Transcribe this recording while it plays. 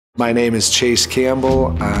My name is Chase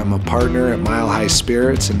Campbell. I'm a partner at Mile High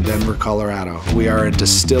Spirits in Denver, Colorado. We are a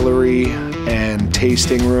distillery and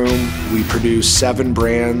tasting room. We produce 7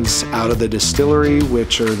 brands out of the distillery,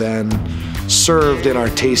 which are then served in our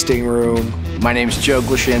tasting room. My name is Joe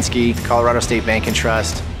Glashinsky, Colorado State Bank and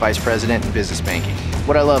Trust, Vice President in Business Banking.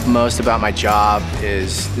 What I love most about my job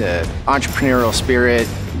is the entrepreneurial spirit,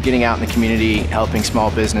 getting out in the community, helping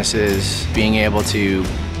small businesses, being able to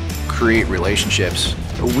create relationships.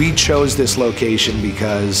 We chose this location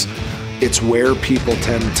because it's where people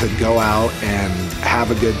tend to go out and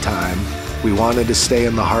have a good time. We wanted to stay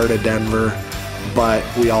in the heart of Denver, but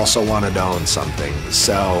we also wanted to own something.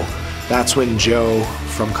 So that's when Joe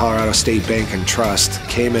from Colorado State Bank and Trust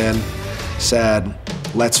came in, said,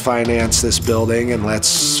 let's finance this building and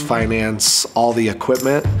let's finance all the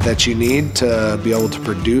equipment that you need to be able to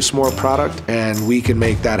produce more product, and we can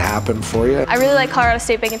make that happen for you. I really like Colorado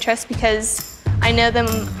State Bank and Trust because I know them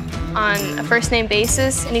on a first name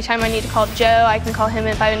basis. Anytime I need to call Joe, I can call him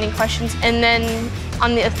if I have any questions. And then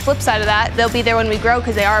on the flip side of that, they'll be there when we grow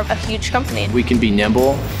because they are a huge company. We can be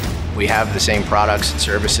nimble. We have the same products and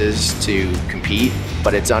services to compete,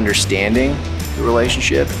 but it's understanding the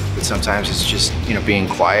relationship. But sometimes it's just, being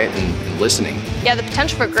quiet and listening. Yeah, the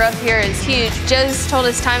potential for growth here is huge. Joe's told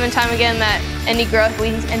us time and time again that any growth we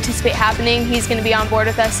anticipate happening, he's going to be on board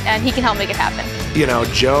with us and he can help make it happen.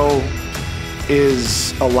 Joe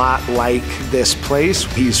is a lot like this place.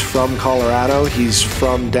 He's from Colorado, he's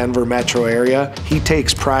from Denver metro area. He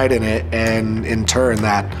takes pride in it, and in turn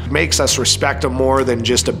that makes us respect him more than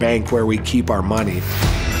just a bank where we keep our money.